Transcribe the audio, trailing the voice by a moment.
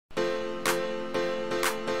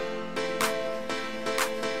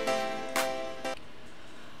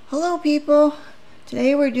Hello people!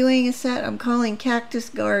 Today we're doing a set I'm calling Cactus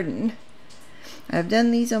Garden. I've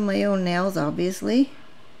done these on my own nails, obviously.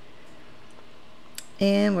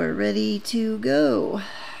 And we're ready to go.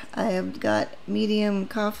 I have got medium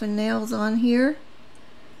coffin nails on here.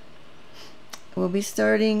 We'll be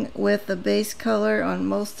starting with the base color on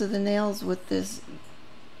most of the nails with this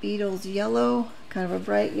Beetles yellow, kind of a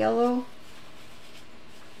bright yellow.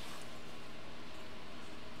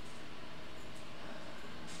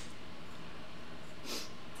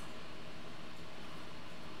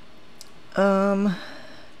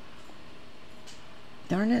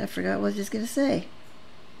 Darn it, I forgot what I was just gonna say.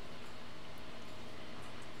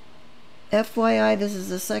 FYI, this is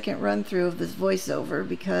the second run through of this voiceover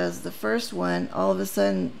because the first one, all of a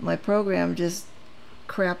sudden my program just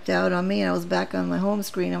crapped out on me and I was back on my home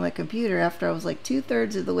screen on my computer after I was like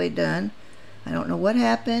 2/3 of the way done. I don't know what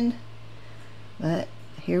happened, but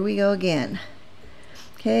here we go again.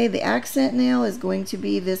 Okay, the accent nail is going to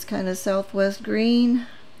be this kind of southwest green.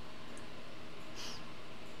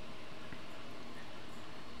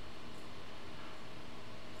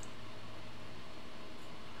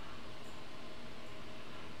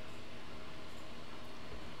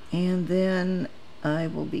 And then I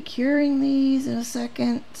will be curing these in a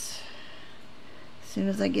second, as soon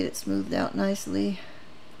as I get it smoothed out nicely.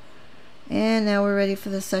 And now we're ready for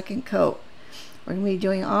the second coat. We're going to be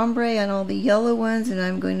doing ombre on all the yellow ones, and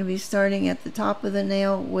I'm going to be starting at the top of the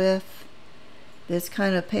nail with this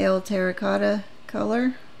kind of pale terracotta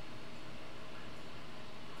color.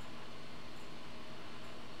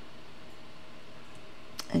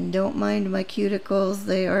 And don't mind my cuticles,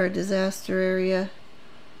 they are a disaster area.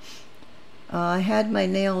 I had my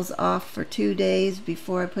nails off for 2 days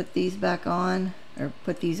before I put these back on, or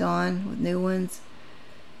put these on with new ones.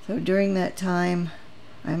 So during that time,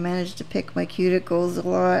 I managed to pick my cuticles a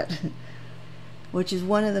lot, which is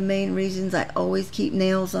one of the main reasons I always keep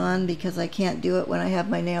nails on, because I can't do it when I have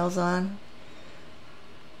my nails on.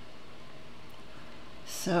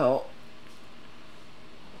 So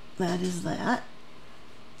that is that.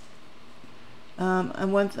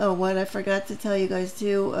 What I forgot to tell you guys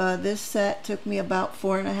too, this set took me about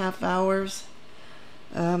 4.5 hours,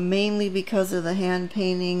 mainly because of the hand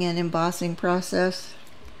painting and embossing process.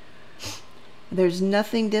 There's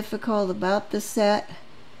nothing difficult about the set.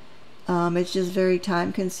 It's just very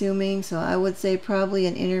time consuming, so I would say probably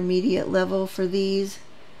an intermediate level for these,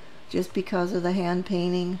 just because of the hand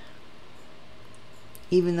painting,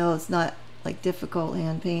 even though it's not like difficult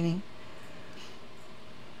hand painting.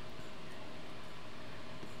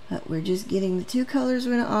 We're just getting the two colors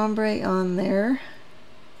of an ombre on there,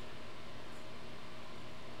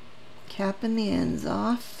 capping the ends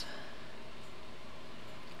off.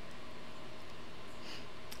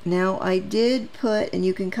 Now I did put, and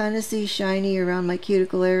you can kind of see shiny around my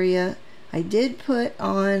cuticle area, I did put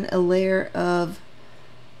on a layer of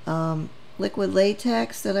liquid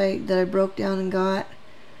latex that I broke down and got,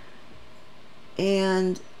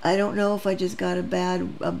 and I don't know if I just got a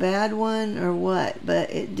bad one or what, but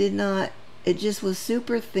it did not, it just was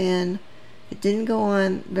super thin. It didn't go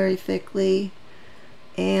on very thickly,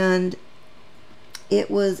 and it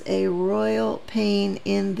was a royal pain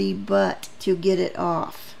in the butt to get it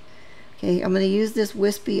off. Okay, I'm going to use this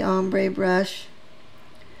wispy ombre brush,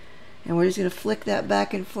 and we're just going to flick that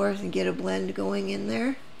back and forth and get a blend going in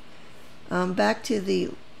there. Back to the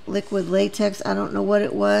liquid latex, I don't know what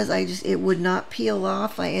it was, it would not peel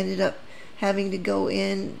off. I ended up having to go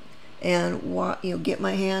in and get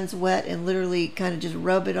my hands wet and literally kind of just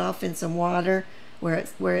rub it off in some water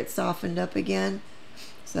where it softened up again.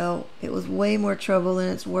 So it was way more trouble than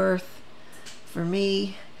it's worth for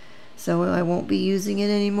me, so I won't be using it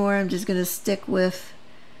anymore. I'm just going to stick with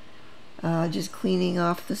just cleaning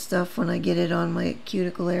off the stuff when I get it on my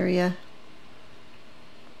cuticle area.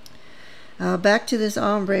 Back to this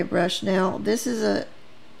ombre brush now. This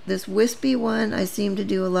wispy one I seem to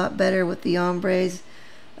do a lot better with the ombres,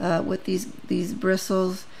 with these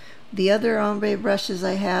bristles. The other ombre brushes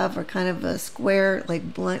I have are kind of a square,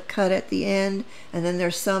 like blunt cut at the end, and then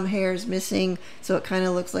there's some hairs missing, so it kind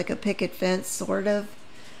of looks like a picket fence, sort of.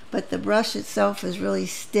 But the brush itself is really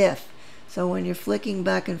stiff, so when you're flicking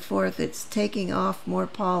back and forth, it's taking off more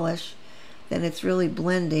polish than it's really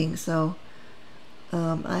blending. So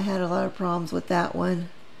I had a lot of problems with that one.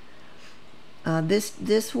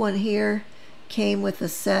 This one here came with a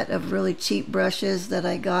set of really cheap brushes that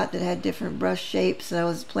I got that had different brush shapes that I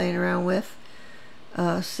was playing around with.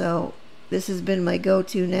 So this has been my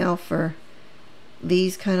go-to now for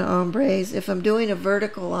these kind of ombres. If I'm doing a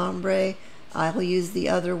vertical ombre, I'll use the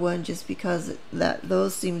other one just because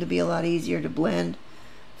those seem to be a lot easier to blend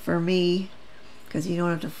for me. because you don't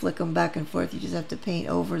have to flick them back and forth. You just have to paint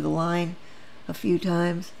over the line a few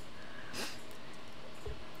times.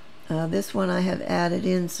 This one I have added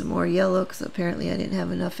in some more yellow because apparently I didn't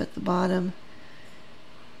have enough at the bottom.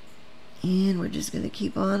 And we're just going to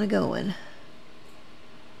keep on going.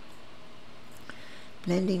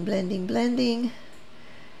 Blending, blending, blending.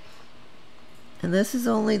 And this is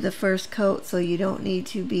only the first coat, so you don't need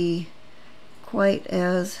to be quite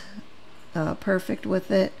as perfect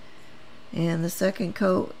with it. And the second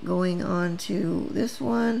coat going on to this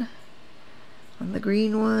one, on the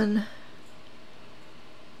green one.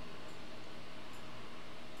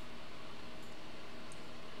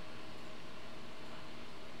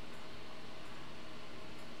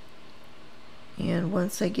 And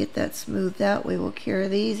once I get that smoothed out, we will cure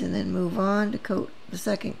these and then move on to coat the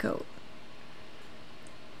second coat.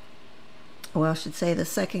 Well, I should say the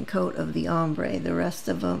second coat of the ombre. The rest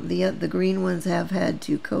of them, the green ones have had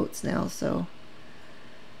 2 coats now, so.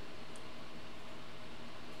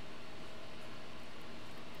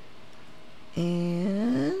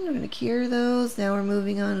 And we're going to cure those. Now we're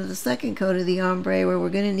moving on to the second coat of the ombre, where we're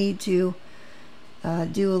going to need to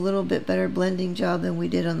do a little bit better blending job than we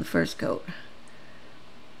did on the first coat.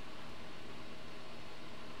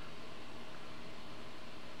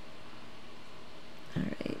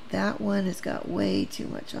 Alright, that one has got way too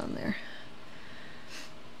much on there.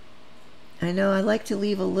 I know I like to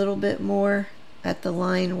leave a little bit more at the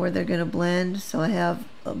line where they're going to blend, so I have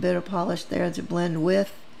a bit of polish there to blend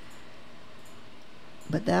with.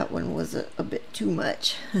 But that one was a bit too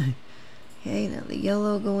much. Okay, now the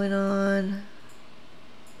yellow going on.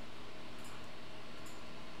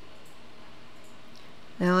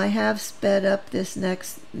 Now I have sped up this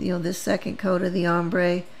next, this second coat of the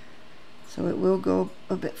ombre, so it will go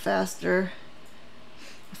a bit faster.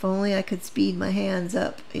 If only I could speed my hands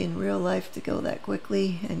up in real life to go that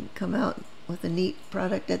quickly and come out with a neat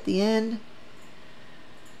product at the end.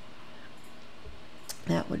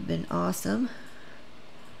 That would have been awesome.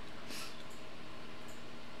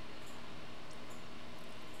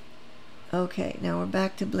 Okay, now we're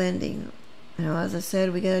back to blending. Now, as I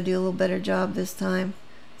said, we got to do a little better job this time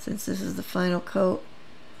since this is the final coat.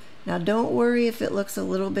 Now, don't worry if it looks a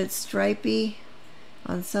little bit stripy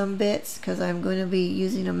on some bits, because I'm going to be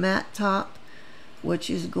using a matte top,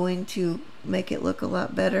 which is going to make it look a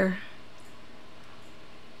lot better.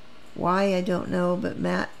 Why, I don't know, but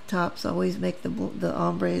matte tops always make the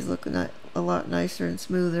ombres look a lot nicer and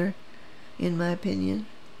smoother, in my opinion.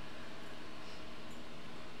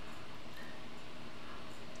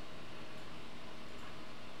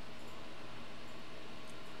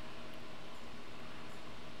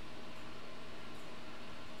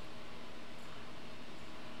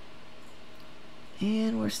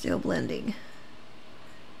 And we're still blending.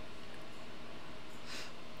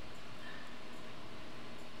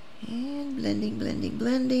 And blending, blending,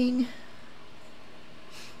 blending.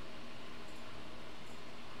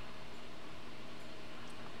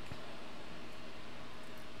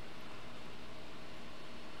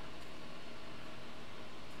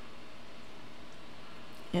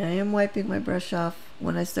 And I am wiping my brush off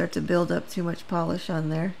when I start to build up too much polish on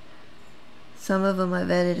there. Some of them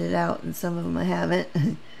I've edited out and some of them I haven't.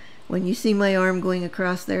 When you see my arm going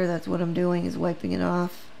across there, that's what I'm doing, is wiping it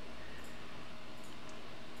off.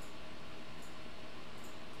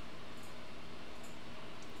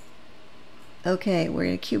 Okay, we're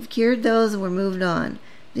going to cured those and we're moved on.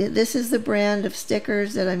 This is the brand of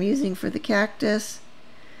stickers that I'm using for the cactus.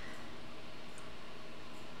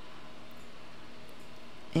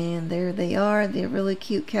 And there they are. They're really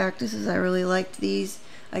cute cactuses. I really liked these.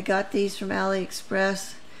 I got these from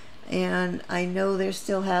AliExpress, and I know they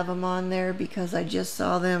still have them on there because I just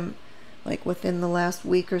saw them like within the last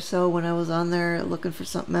week or so when I was on there looking for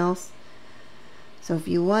something else. So if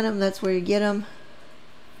you want them, that's where you get them.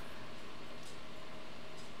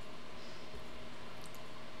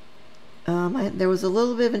 There was a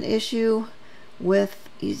little bit of an issue with,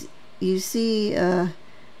 you see,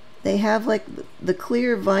 they have like the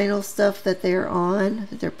clear vinyl stuff that they're on,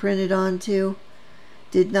 that they're printed onto,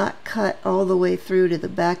 did not cut all the way through to the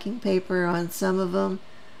backing paper on some of them,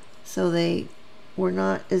 so they were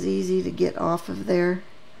not as easy to get off of there.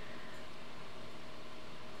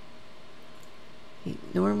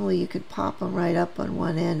 Normally you could pop them right up on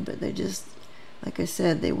one end, but they just, like I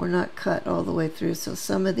said, they were not cut all the way through, so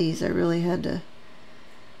some of these I really had to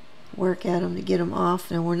work at them to get them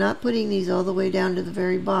off. Now we're not putting these all the way down to the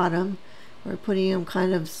very bottom, we're putting them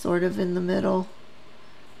kind of sort of in the middle.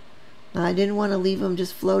 Now, I didn't want to leave them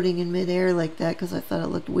just floating in midair like that because I thought it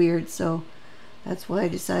looked weird, so that's why I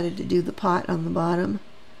decided to do the pot on the bottom.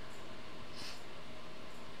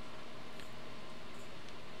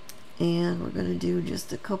 And we're going to do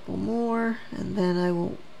just a couple more, and then I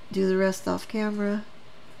will do the rest off camera.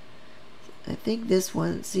 I think this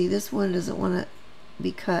one, see, this one doesn't want to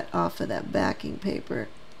be cut off of that backing paper,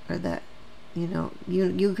 or that, you know,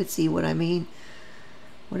 you could see what I mean.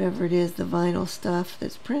 Whatever it is, the vinyl stuff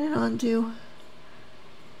that's printed onto.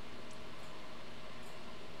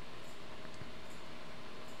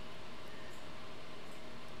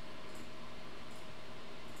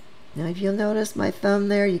 Now if you'll notice my thumb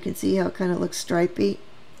there, you can see how it kind of looks stripy.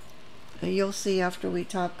 Now you'll see after we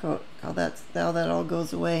top coat how that all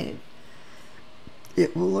goes away.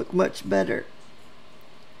 It will look much better.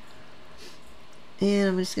 And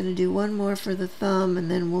I'm just going to do one more for the thumb, and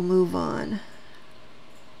then we'll move on.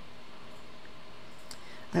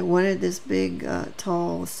 I wanted this big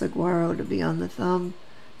tall saguaro to be on the thumb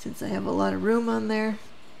since I have a lot of room on there.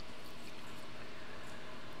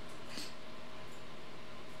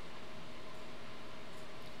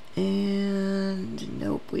 And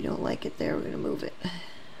nope, we don't like it there. We're going to move it.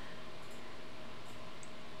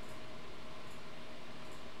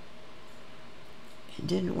 I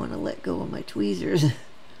didn't want to let go of my tweezers.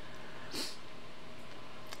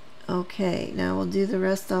 Okay, now we'll do the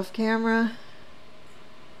rest off camera.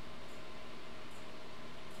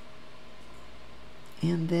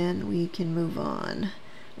 And then we can move on.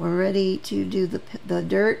 We're ready to do the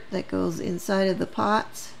dirt that goes inside of the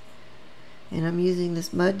pots. And I'm using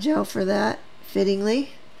this mud gel for that, fittingly.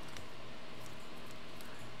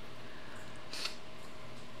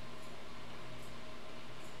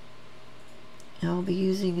 I'll be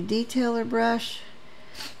using a detailer brush,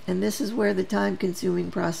 and this is where the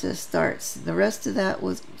time-consuming process starts. The rest of that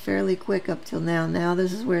was fairly quick up till now. Now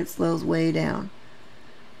this is where it slows way down.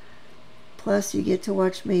 Plus you get to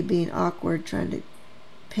watch me being awkward trying to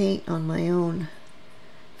paint on my own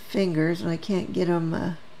fingers, and I can't get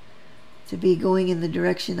them to be going in the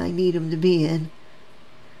direction I need them to be in.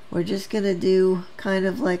 We're just going to do kind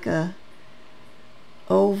of like a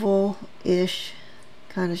oval-ish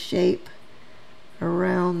kind of shape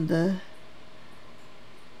around the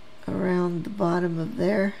bottom of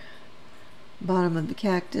the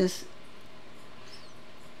cactus.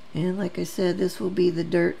 And like I said, this will be the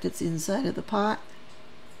dirt that's inside of the pot.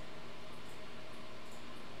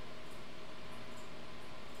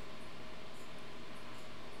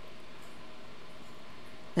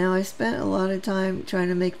 Now I spent a lot of time trying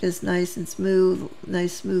to make this nice and smooth,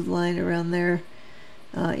 nice smooth line around there.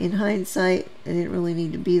 In hindsight, I didn't really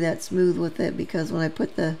need to be that smooth with it, because when I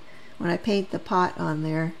paint the pot on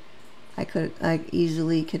there, I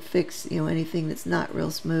easily could fix, you know, anything that's not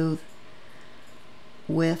real smooth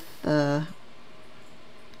with the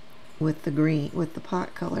green, with the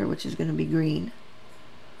pot color, which is going to be green.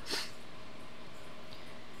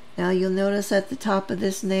 Now you'll notice at the top of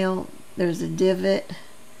this nail there's a divot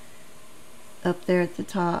up there at the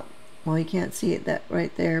top. Well, you can't see it that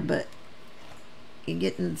right there, but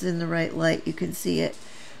it's in the right light, you can see it.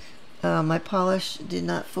 My polish did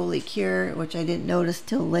not fully cure, which I didn't notice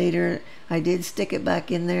till later. I did stick it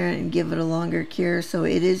back in there and give it a longer cure, so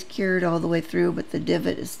it is cured all the way through, but the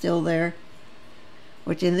divot is still there,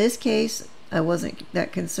 which in this case I wasn't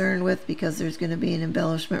that concerned with, because there's going to be an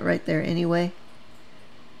embellishment right there anyway.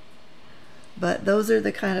 But those are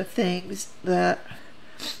the kind of things that,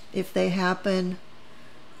 if they happen,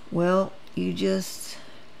 well, you just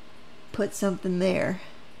put something there.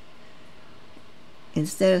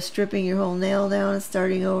 Instead of stripping your whole nail down and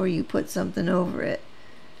starting over, you put something over it.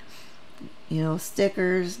 You know,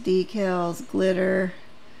 stickers, decals, glitter.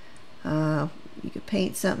 You could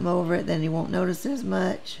paint something over it, then you won't notice as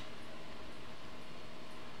much.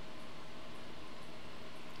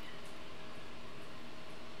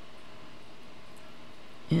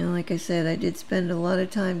 And like I said, I did spend a lot of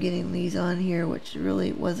time getting these on here, which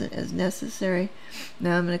really wasn't as necessary.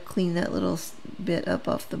 Now I'm going to clean that little bit up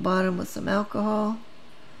off the bottom with some alcohol.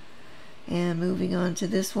 And moving on to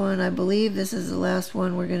this one, I believe this is the last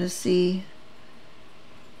one we're going to see.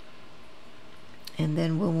 And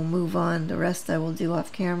then we'll move on. The rest I will do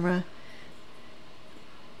off camera.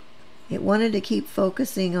 It wanted to keep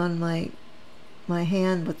focusing on my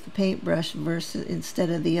hand with the paintbrush instead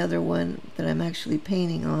of the other one that I'm actually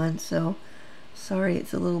painting on, so sorry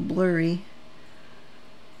it's a little blurry.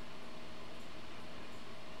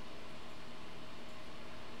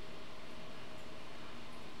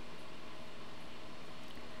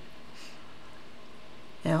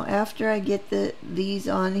 Now after I get these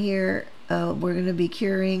on here, we're going to be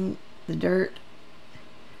curing the dirt.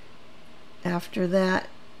 After that,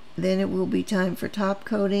 then it will be time for top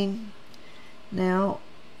coating. Now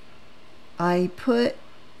I put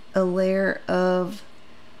a layer of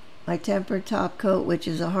my tempered top coat, which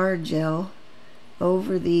is a hard gel,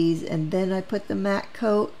 over these, and then I put the matte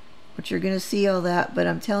coat, which you're going to see all that, but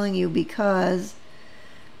I'm telling you because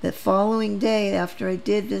the following day after I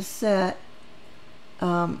did this set,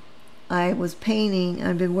 I was painting.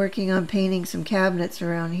 I've been working on painting some cabinets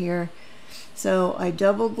around here, so I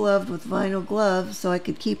double gloved with vinyl gloves so I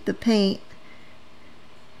could keep the paint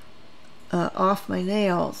off my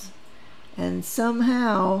nails, and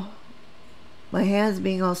somehow my hands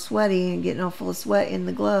being all sweaty and getting all full of sweat in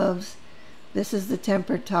the gloves, this is the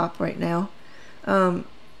tempered top right now,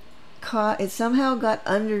 it somehow got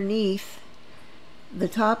underneath the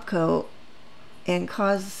top coat and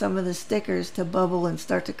caused some of the stickers to bubble and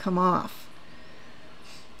start to come off,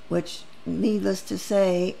 which, needless to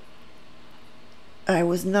say, I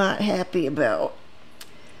was not happy about.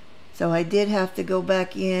 So I did have to go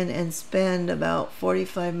back in and spend about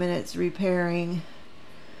 45 minutes repairing.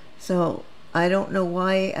 So I don't know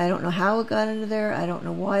why, I don't know how it got into there, I don't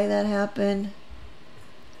know why that happened.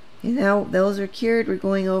 And now those are cured. We're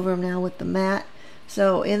going over them now with the matte.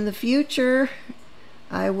 So in the future,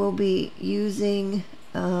 I will be using,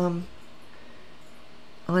 on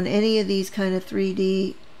any of these kind of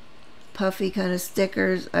 3D puffy kind of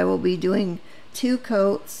stickers, I will be doing 2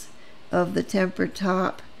 coats of the tempered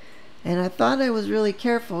top. And I thought I was really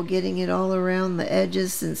careful getting it all around the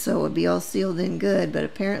edges, and so it would be all sealed in good, but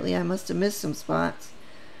apparently I must have missed some spots.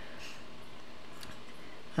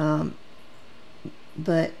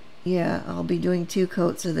 But yeah, I'll be doing 2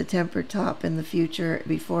 coats of the tempered top in the future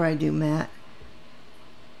before I do matte.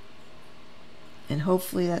 And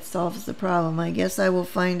hopefully that solves the problem. I guess I will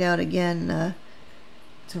find out again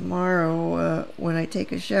tomorrow when I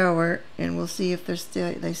take a shower, and we'll see if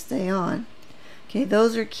they stay on. Okay,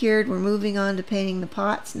 those are cured. We're moving on to painting the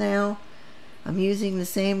pots now. I'm using the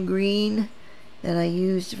same green that I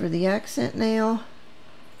used for the accent nail.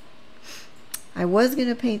 I was going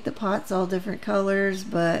to paint the pots all different colors,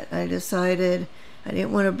 but I decided I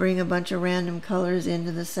didn't want to bring a bunch of random colors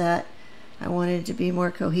into the set. I wanted it to be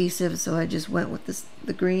more cohesive, so I just went with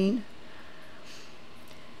the green.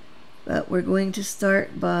 But we're going to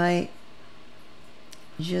start by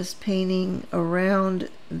just painting around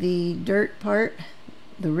the dirt part,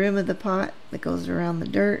 the rim of the pot that goes around the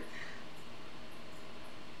dirt.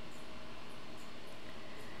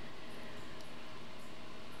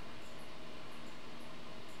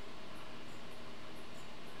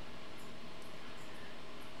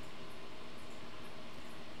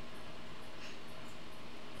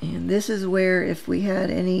 And this is where, if we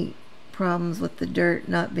had any problems with the dirt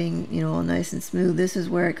not being, you know, nice and smooth, this is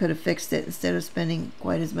where I could have fixed it instead of spending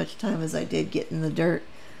quite as much time as I did getting the dirt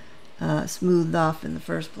smoothed off in the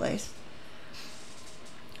first place.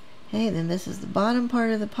 Okay, then this is the bottom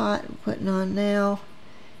part of the pot we're putting on now,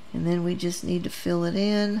 and then we just need to fill it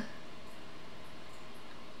in.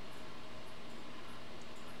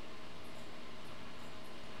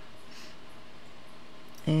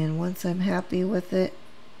 And once I'm happy with it,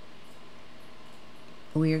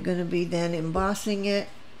 we are going to be then embossing it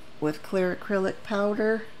with clear acrylic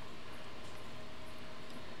powder.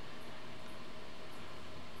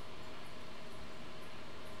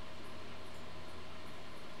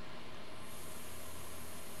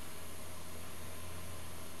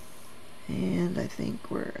 And I think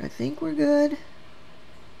we're good.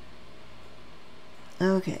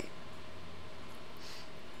 Okay.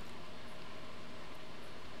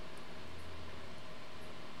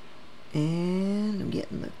 And I'm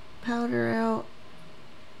getting the powder out.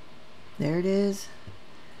 There it is.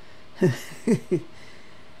 In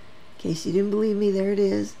case you didn't believe me, there it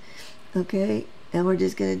is. Okay, and we're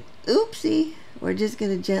just gonna, oopsie, we're just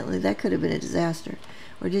gonna gently, that could have been a disaster.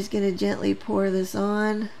 We're just gonna gently pour this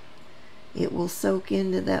on. It will soak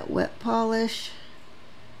into that wet polish.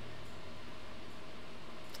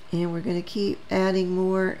 And we're gonna keep adding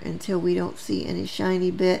more until we don't see any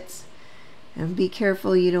shiny bits. And be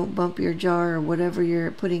careful you don't bump your jar or whatever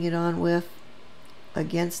you're putting it on with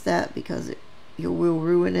against that, because you will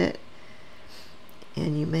ruin it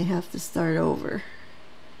and you may have to start over.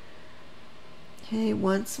 Okay,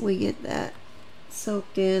 once we get that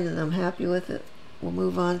soaked in and I'm happy with it, we'll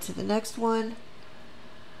move on to the next one.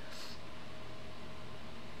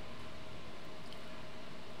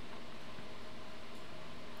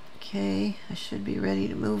 Okay, I should be ready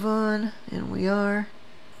to move on, and we are.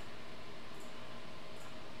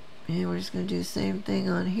 And we're just going to do the same thing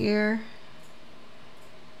on here.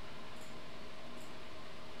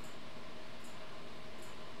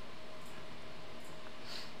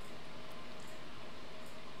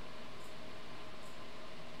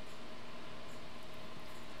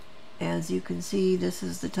 As you can see, this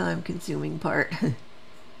is the time-consuming part.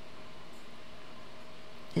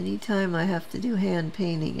 Anytime I have to do hand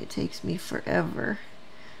painting, it takes me forever.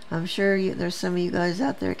 I'm sure there's some of you guys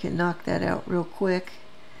out there can knock that out real quick.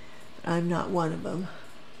 But I'm not one of them.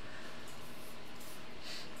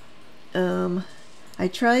 I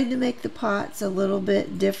tried to make the pots a little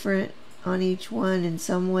bit different on each one in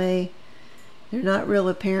some way. They're not real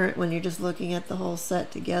apparent when you're just looking at the whole set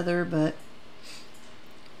together, but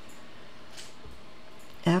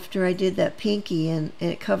after I did that pinky and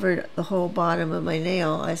it covered the whole bottom of my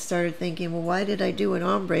nail, I started thinking, well, why did I do an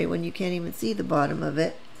ombre when you can't even see the bottom of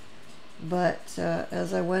it? But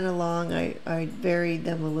as I went along, I varied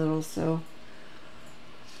them a little, so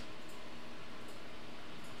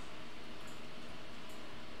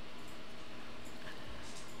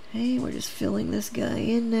hey, we're just filling this guy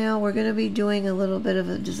in now. We're going to be doing a little bit of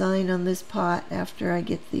a design on this pot after I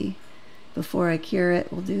get before I cure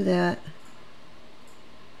it. We'll do that.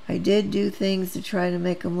 I did do things to try to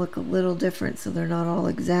make them look a little different so they're not all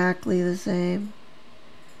exactly the same.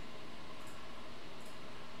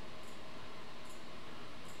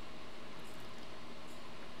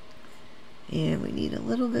 And we need a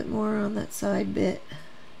little bit more on that side bit.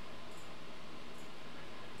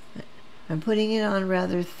 I'm putting it on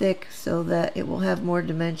rather thick so that it will have more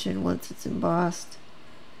dimension once it's embossed.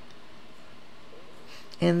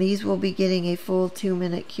 And these will be getting a full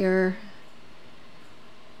 2-minute cure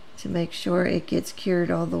to make sure it gets cured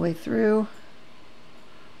all the way through.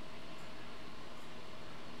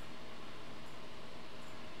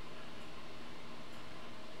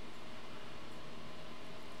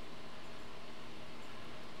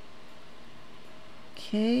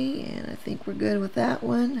 Okay, and I think we're good with that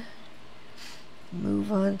one.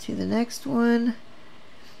 Move on to the next one.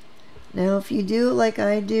 Now if you do it like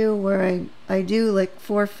I do, where I do like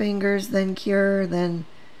 4 fingers, then cure, then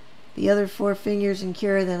the other 4 fingers and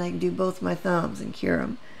cure, then I can do both my thumbs and cure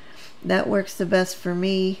them. That works the best for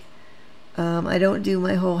me. I don't do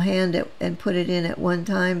my whole hand and put it in at one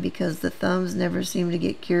time because the thumbs never seem to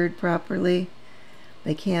get cured properly.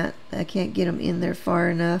 I can't get them in there far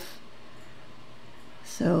enough.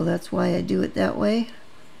 So that's why I do it that way.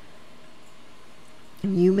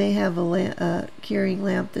 You may have a curing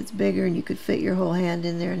lamp that's bigger and you could fit your whole hand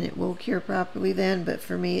in there and it will cure properly then, but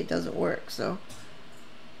for me it doesn't work, so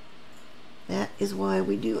that is why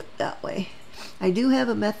we do it that way. I do have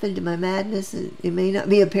a method to my madness. It may not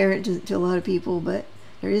be apparent to a lot of people, but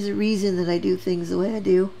there is a reason that I do things the way I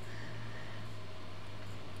do.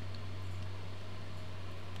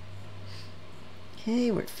 Okay,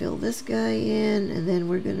 we're going to fill this guy in and then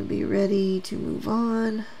we're going to be ready to move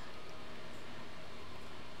on.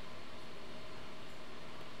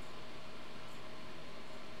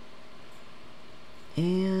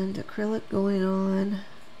 And acrylic going on.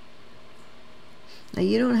 Now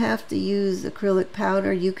you don't have to use acrylic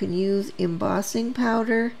powder. You can use embossing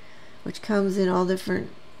powder, which comes in all different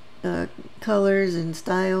colors and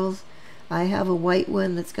styles. I have a white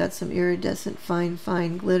one that's got some iridescent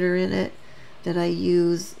fine glitter in it that I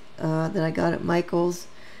use, that I got at Michael's.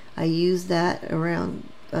 I use that around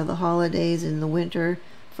the holidays in the winter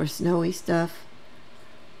for snowy stuff.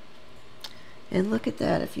 And look at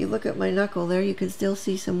that. If you look at my knuckle there, you can still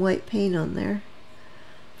see some white paint on there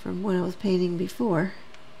from when I was painting before.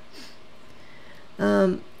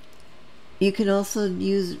 You can also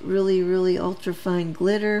use really ultra fine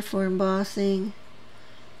glitter for embossing.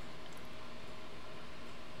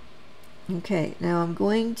 Okay, now I'm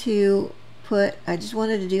going to I just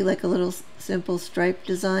wanted to do like a little simple stripe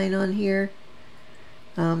design on here.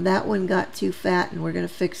 That one got too fat and we're going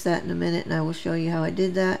to fix that in a minute and I will show you how I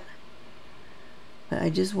did that. But I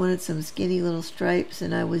just wanted some skinny little stripes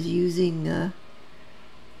and I was using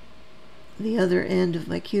the other end of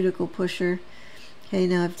my cuticle pusher. Okay,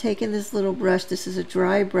 now I've taken this little brush. This is a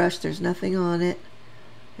dry brush, there's nothing on it,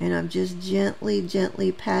 and I'm just gently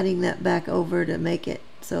patting that back over to make it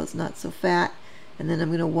so it's not so fat, and then I'm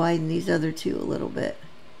going to widen these other two a little bit.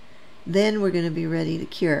 Then we're going to be ready to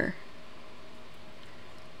cure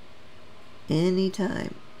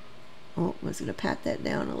anytime. Oh, I was going to pat that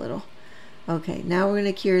down a little. Okay, now we're going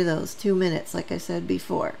to cure those 2 minutes like I said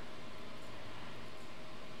before.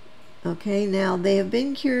 Okay, now they have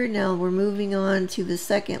been cured. Now we're moving on to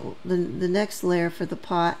the next layer for the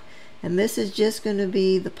pot, and this is just going to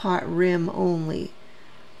be the pot rim only.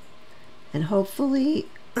 And hopefully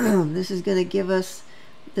this is going to give us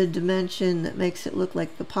the dimension that makes it look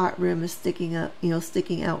like the pot rim is sticking up,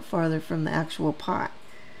 sticking out farther from the actual pot.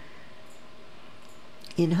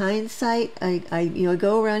 In hindsight, I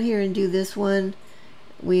go around here and do this one.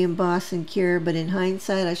 We emboss and cure, but in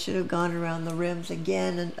hindsight I should have gone around the rims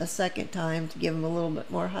again a second time to give them a little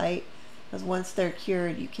bit more height, because once they're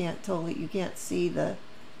cured you can't see the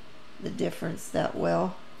the difference that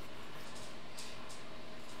well.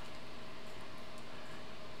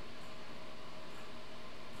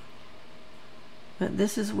 But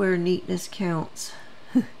this is where neatness counts.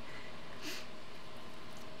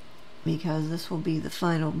 Because this will be the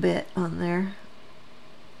final bit on there.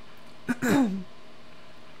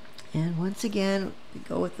 And once again, we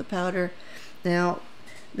go with the powder. Now,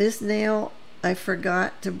 this nail, I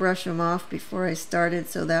forgot to brush them off before I started,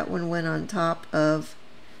 so that one went on top of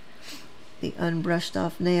the unbrushed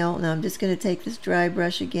off nail. Now I'm just going to take this dry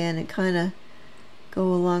brush again and kind of go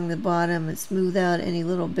along the bottom and smooth out any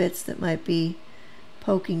little bits that might be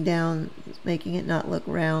poking down, making it not look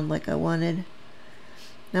round like I wanted.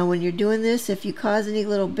 Now when you're doing this, if you cause any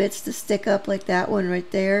little bits to stick up like that one right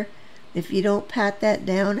there, if you don't pat that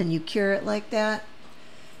down and you cure it like that,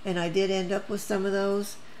 and I did end up with some of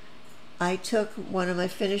those, I took one of my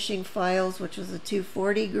finishing files, which was a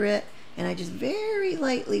 240 grit, and I just very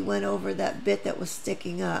lightly went over that bit that was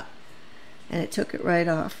sticking up, and it took it right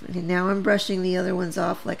off. And now I'm brushing the other ones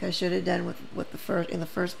off like I should have done with the first, in the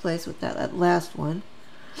first place with that last one.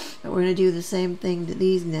 But we're going to do the same thing to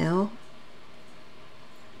these now.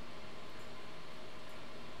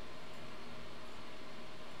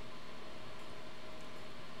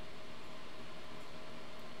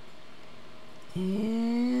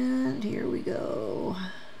 And here we go.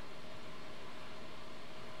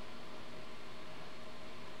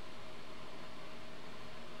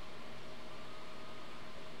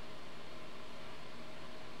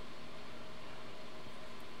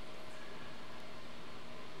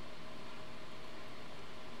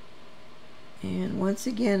 And once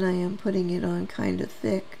again, I am putting it on kind of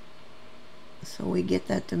thick so we get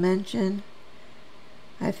that dimension.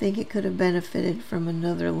 I think it could have benefited from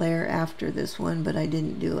another layer after this one, but I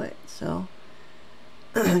didn't do it. So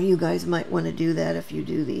you guys might want to do that if you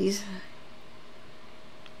do these.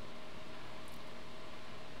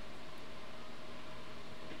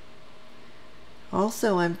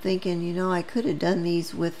 Also, I'm thinking, you know, I could have done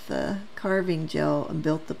these with carving gel and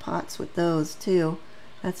built the pots with those too.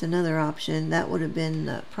 That's another option. That would have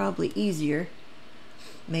been probably easier,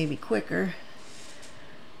 maybe quicker.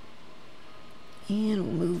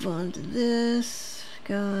 And we'll move on to this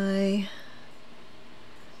guy.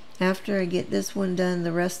 After I get this one done,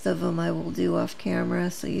 the rest of them I will do off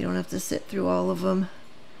camera, so you don't have to sit through all of them.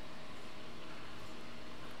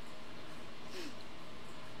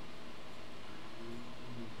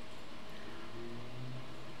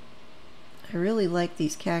 I really like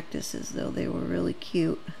these cactuses though, they were really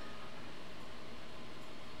cute.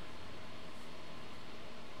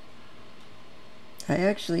 I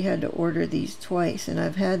actually had to order these twice, and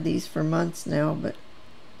I've had these for months now, but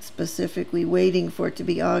specifically waiting for it to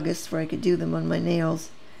be August before I could do them on my nails.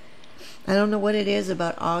 I don't know what it is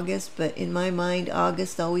about August, but in my mind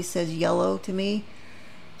August always says yellow to me.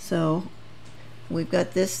 So we've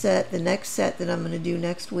got this set. The next set that I'm going to do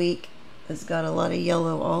next week has got a lot of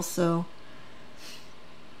yellow also.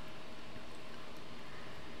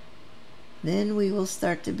 Then we will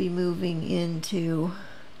start to be moving into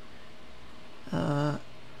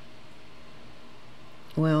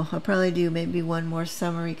well, I'll probably do maybe one more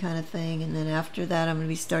summery kind of thing, and then after that I'm going to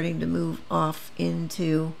be starting to move off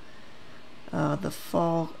into the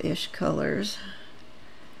fall-ish colors.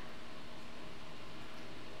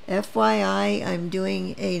 FYI, I'm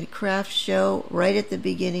doing a craft show right at the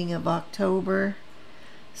beginning of October,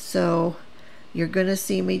 so you're going to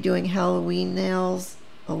see me doing Halloween nails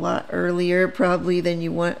a lot earlier probably than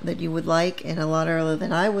you would like, and a lot earlier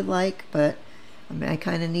than I would like, but I mean, I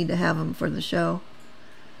kind of need to have them for the show.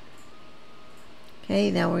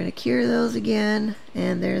 Okay, now we're going to cure those again,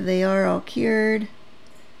 and there they are, all cured.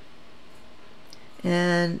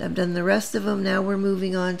 And I've done the rest of them. Now we're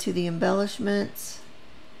moving on to the embellishments.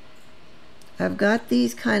 I've got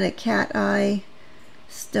these kind of cat eye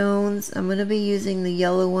stones. I'm going to be using the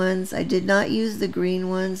yellow ones. I did not use the green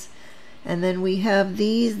ones. And then we have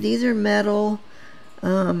these. These are metal.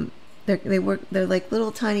 They're like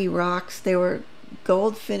little tiny rocks. They were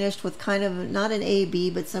gold finished with kind of not an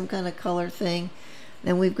AB, but some kind of color thing.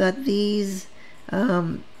 Then we've got these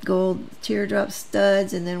gold teardrop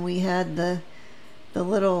studs, and then we had the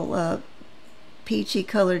little peachy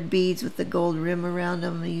colored beads with the gold rim around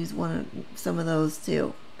them. I use some of those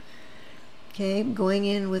too. Okay, I'm going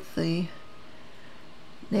in with the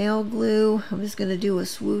nail glue. I'm just going to do a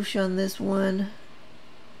swoosh on this one.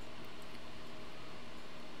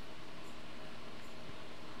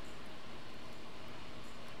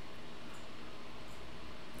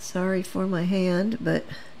 Sorry for my hand, but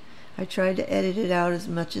I tried to edit it out as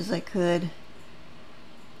much as I could.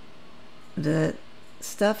 The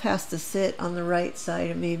stuff has to sit on the right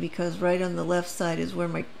side of me, because right on the left side is where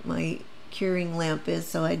my curing lamp is,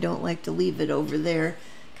 so I don't like to leave it over there,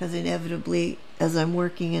 because inevitably as I'm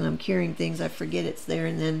working and I'm curing things, I forget it's there,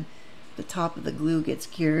 and then the top of the glue gets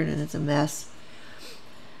cured and it's a mess.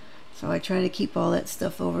 So I try to keep all that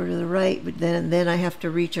stuff over to the right, but then I have to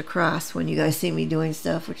reach across when you guys see me doing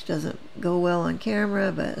stuff, which doesn't go well on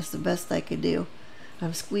camera, but it's the best I could do.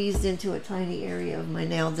 I'm squeezed into a tiny area of my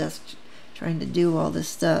nail desk trying to do all this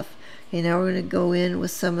stuff. Okay, now we're going to go in with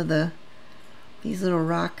some of these little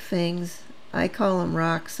rock things. I call them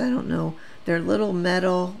rocks, I don't know. They're little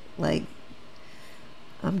metal, like,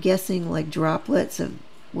 I'm guessing like droplets of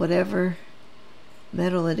whatever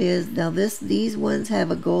metal it is. Now these ones have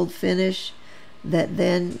a gold finish that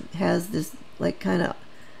then has this like kind of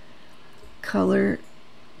color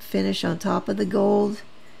finish on top of the gold.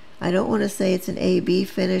 I don't want to say it's an AB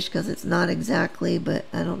finish because it's not exactly, but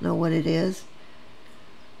I don't know what it is.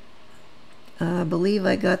 I believe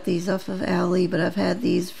I got these off of Alley, but I've had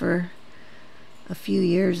these for a few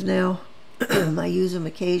years now. I use them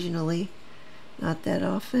occasionally, not that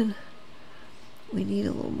often. We need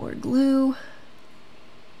a little more glue.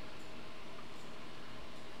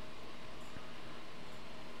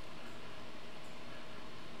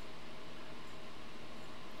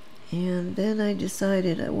 And then I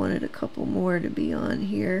decided I wanted a couple more to be on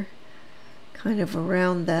here, kind of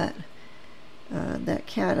around that that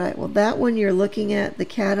cat eye. Well, that one you're looking at, the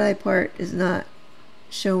cat eye part is not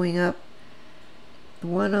showing up. The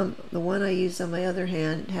one I used on my other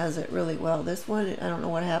hand has it really well. This one, I don't know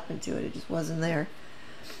what happened to it. It just wasn't there.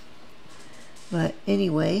 But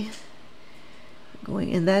anyway,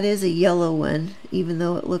 and that is a yellow one, even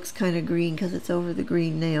though it looks kind of green because it's over the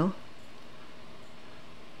green nail.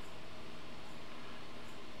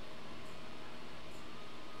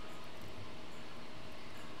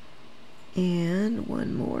 And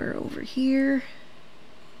one more over here.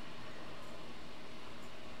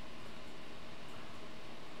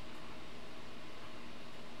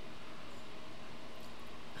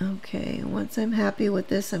 Okay, once I'm happy with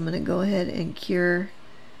this, I'm going to go ahead and cure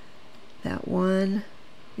that one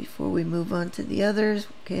before we move on to the others.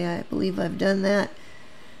 Okay, I believe I've done that.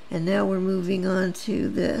 And now we're moving on to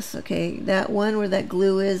this. Okay, that one where that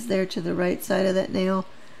glue is there to the right side of that nail,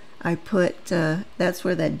 I put, that's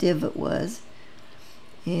where that divot was.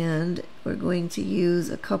 And we're going to use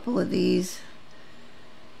a couple of these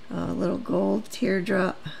little gold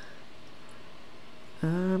teardrop.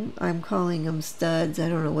 I'm calling them studs. I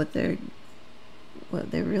don't know what they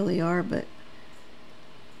really are, but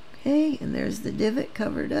okay, and there's the divot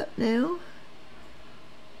covered up now.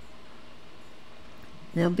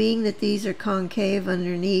 Now, being that these are concave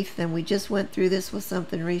underneath, and we just went through this with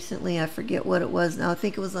something recently, I forget what it was now, I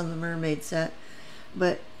think it was on the mermaid set,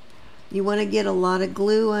 but you want to get a lot of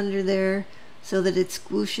glue under there so that it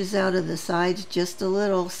squooshes out of the sides just a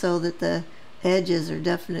little, so that the edges are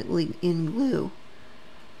definitely in glue.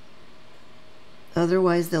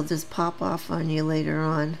 Otherwise they'll just pop off on you later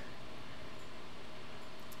on,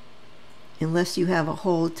 unless you have a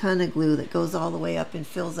whole ton of glue that goes all the way up and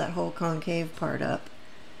fills that whole concave part up.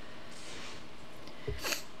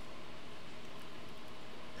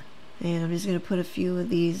 And I'm just going to put a few of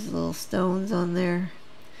these little stones on there.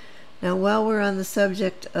 Now, while we're on the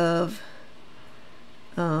subject of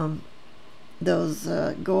those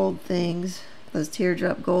gold things, those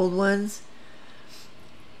teardrop gold ones,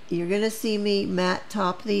 you're going to see me matte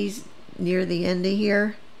top these near the end of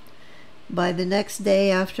here. By the next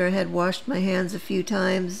day, after I had washed my hands a few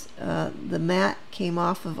times, the matte came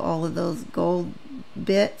off of all of those gold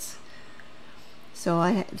bits.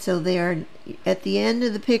 So they are at the end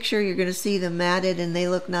of the picture. You're going to see them matted, and they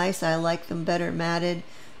look nice. I like them better matted,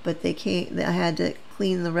 but I had to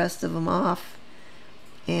clean the rest of them off,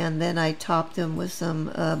 and then I topped them with some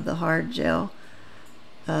of the hard gel,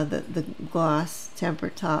 the gloss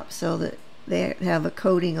temper top, so that they have a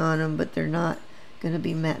coating on them, but they're not going to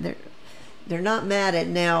be matte. They're not matted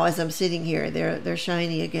now as I'm sitting here. They're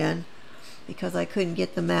shiny again because I couldn't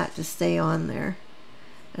get the matte to stay on there,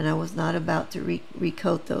 and I was not about to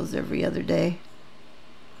recoat those every other day.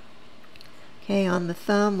 Okay, on the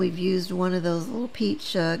thumb we've used one of those little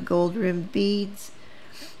peach gold rimmed beads,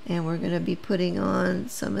 and we're going to be putting on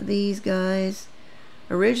some of these guys.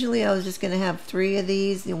 Originally I was just going to have 3 of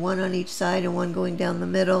these, one on each side and one going down the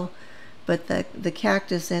middle, but the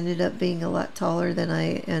cactus ended up being a lot taller than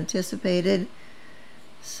I anticipated,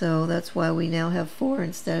 so that's why we now have 4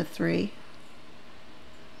 instead of 3.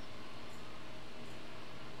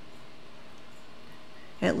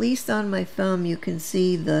 At least on my thumb you can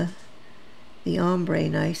see the ombre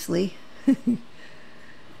nicely.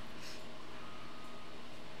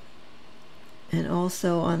 And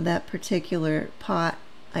also on that particular pot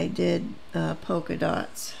I did polka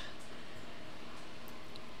dots,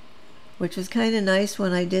 which was kind of nice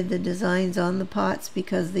when I did the designs on the pots,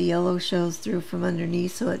 because the yellow shows through from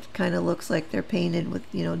underneath, so it kind of looks like they're painted with,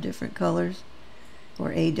 you know, different colors,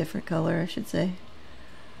 or a different color I should say.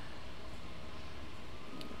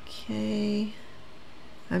 Okay,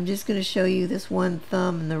 I'm just going to show you this one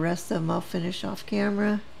thumb, and the rest of them I'll finish off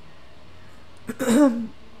camera. It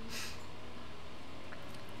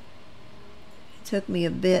took me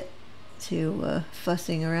a bit to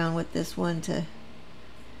fussing around with this one to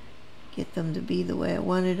get them to be the way I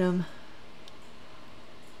wanted them.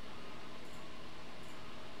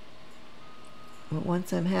 But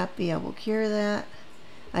once I'm happy, I will cure that.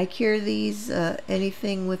 I cure these,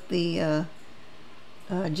 anything with the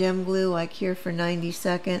gem glue, I cure for 90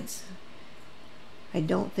 seconds. I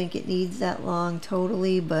don't think it needs that long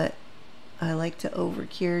totally, but I like to over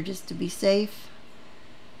cure just to be safe.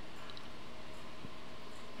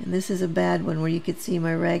 And this is a bad one where you could see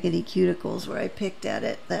my raggedy cuticles where I picked at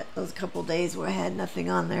it those couple days where I had nothing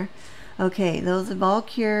on there. Okay, those have all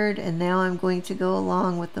cured, and now I'm going to go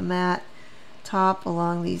along with the matte top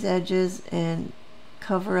along these edges and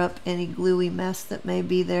cover up any gluey mess that may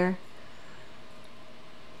be there.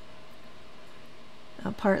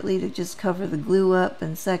 Partly to just cover the glue up,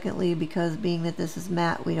 and secondly because being that this is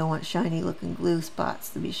matte, we don't want shiny looking glue spots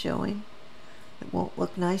to be showing. It won't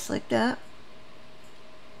look nice like that.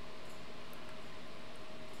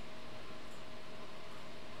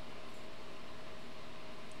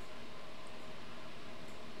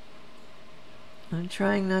 I'm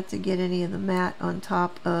trying not to get any of the matte on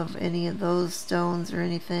top of any of those stones or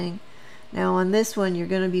anything. Now on this one you're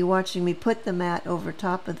going to be watching me put the matte over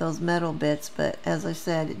top of those metal bits, but as I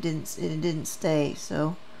said, it didn't stay,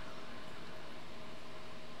 so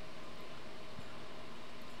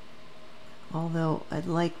although I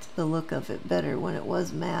liked the look of it better when it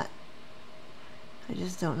was matte, I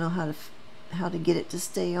just don't know how to get it to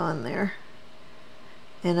stay on there.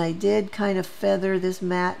 And I did kind of feather this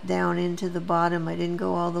matte down into the bottom. I didn't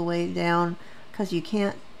go all the way down because you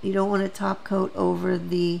don't want to top coat over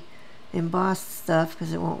the embossed stuff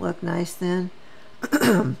because it won't look nice then.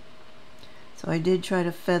 So I did try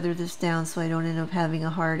to feather this down so I don't end up having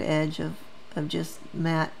a hard edge of just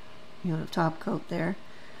matte, you know, top coat there.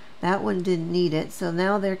 That one didn't need it. So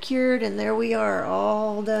now they're cured, and there we are,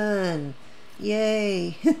 all done.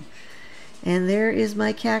 Yay. And there is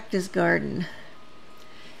my cactus garden.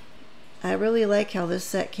 I really like how this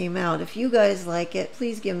set came out. If you guys like it,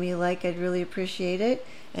 please give me a like. I'd really appreciate it.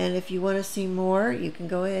 And if you want to see more, you can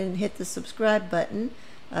go ahead and hit the subscribe button.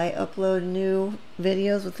 I upload new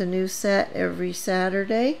videos with a new set every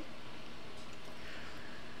Saturday.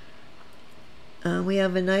 We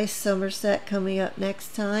have a nice summer set coming up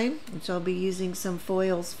next time, which I'll be using some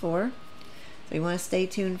foils for. So you want to stay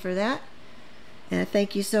tuned for that. And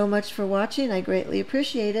thank you so much for watching. I greatly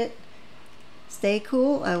appreciate it. Stay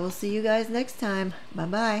cool. I will see you guys next time.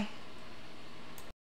 Bye-bye.